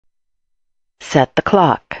Set the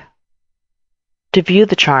clock. To view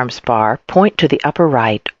the Charms bar, point to the upper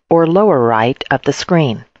right or lower right of the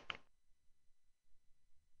screen.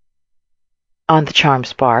 On the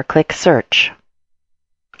Charms bar, click Search.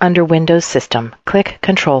 Under Windows System, click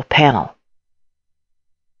Control Panel.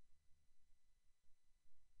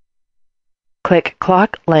 Click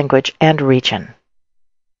Clock, Language, and Region.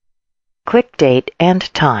 Click Date and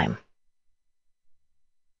Time.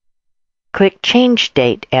 Click Change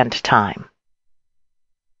Date and Time.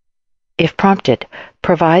 If prompted,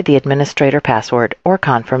 provide the administrator password or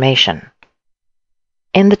confirmation.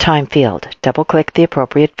 In the Time field, double-click the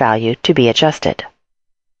appropriate value to be adjusted.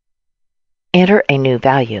 Enter a new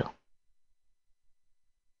value.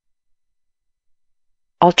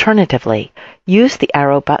 Alternatively, use the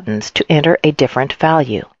arrow buttons to enter a different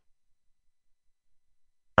value.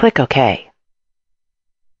 Click OK.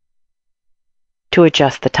 To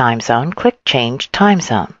adjust the time zone, click Change Time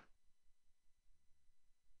Zone.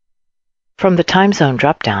 From the Time Zone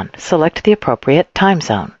drop-down, select the appropriate time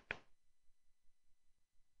zone.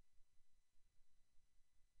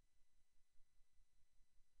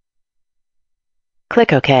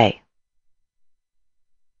 Click OK.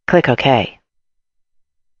 Click OK.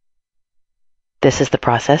 This is the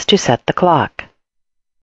process to set the clock.